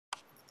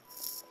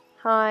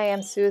Hi,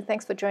 I'm Sue.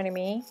 Thanks for joining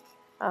me.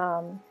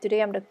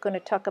 Today I'm going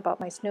to talk about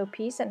my snow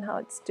peas and how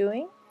it's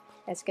doing.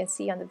 As you can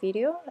see on the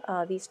video,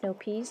 these snow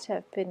peas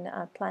have been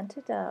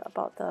planted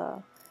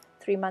about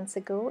 3 months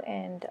ago,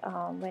 and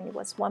when it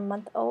was 1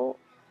 month old,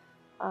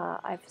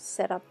 I've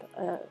set up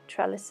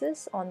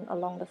trellises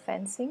along the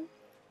fencing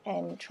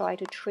and try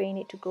to train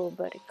it to grow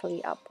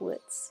vertically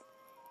upwards.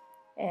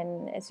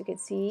 And as you can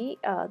see,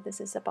 this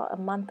is about a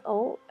month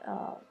old,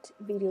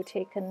 video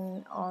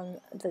taken on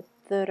the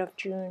 3rd of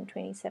June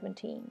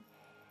 2017.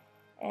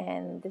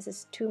 And this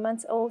is 2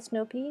 months old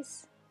snow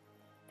peas.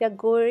 They're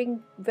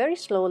growing very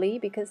slowly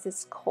because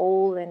it's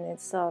cold and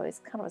it's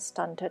kind of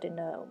stunted in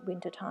the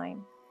winter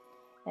time.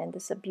 And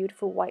this is a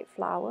beautiful white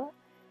flower.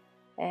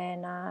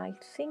 And I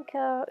think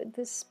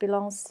this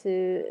belongs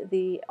to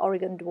the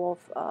Oregon dwarf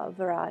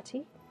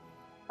variety,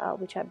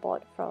 which I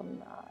bought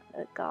from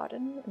a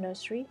garden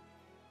nursery.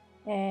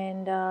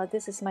 And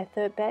this is my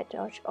third batch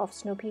of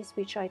snow peas,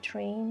 which I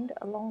trained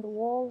along the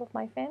wall of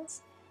my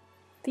fence.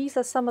 These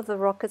are some of the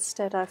rockets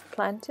that I've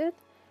planted,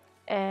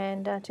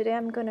 and today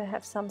I'm going to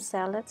have some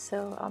salad,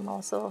 so I'm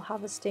also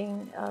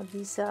harvesting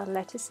these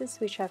lettuces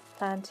which I've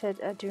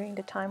planted during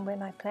the time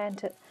when I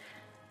planted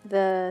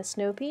the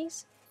snow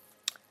peas.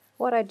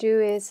 What I do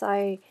is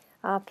I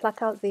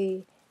pluck out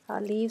the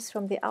leaves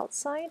from the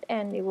outside,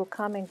 and it will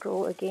come and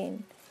grow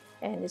again.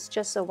 And it's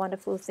just a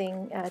wonderful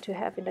thing to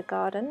have in the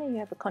garden. You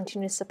have a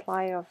continuous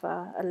supply of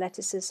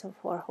lettuces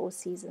for a whole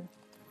season.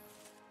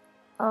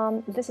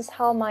 This is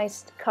how my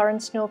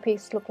current snow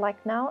peas look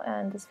like now,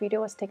 and this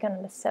video was taken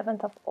on the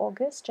 7th of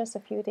August, just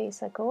a few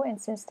days ago, and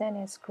since then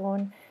it's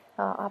grown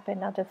up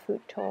another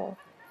foot tall.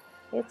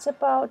 It's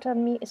about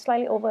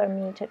slightly over a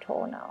meter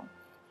tall now.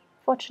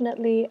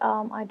 Fortunately,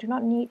 I do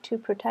not need to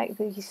protect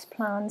these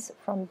plants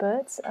from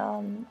birds.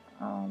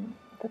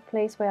 The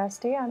place where I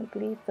stay, I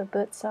believe the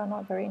birds are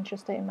not very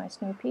interested in my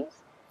snow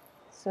peas,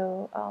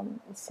 so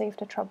it saved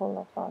the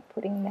trouble of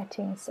putting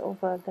nettings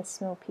over the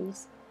snow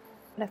peas.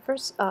 When I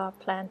first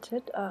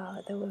planted,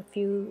 there were a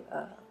few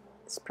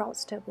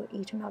sprouts that were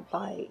eaten up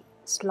by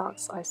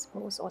slugs, I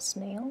suppose, or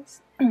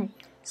snails.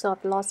 So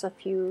I've lost a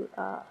few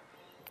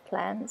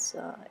plants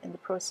in the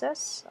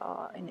process,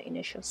 in the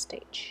initial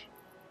stage.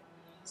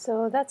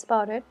 So that's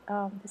about it.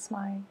 This is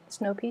my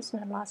snow peas in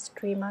the last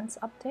 3 months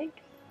update.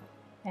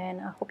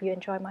 And I hope you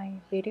enjoy my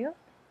video,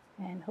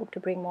 and hope to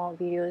bring more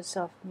videos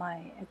of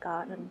my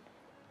garden.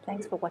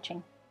 Thanks for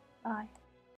watching. Bye.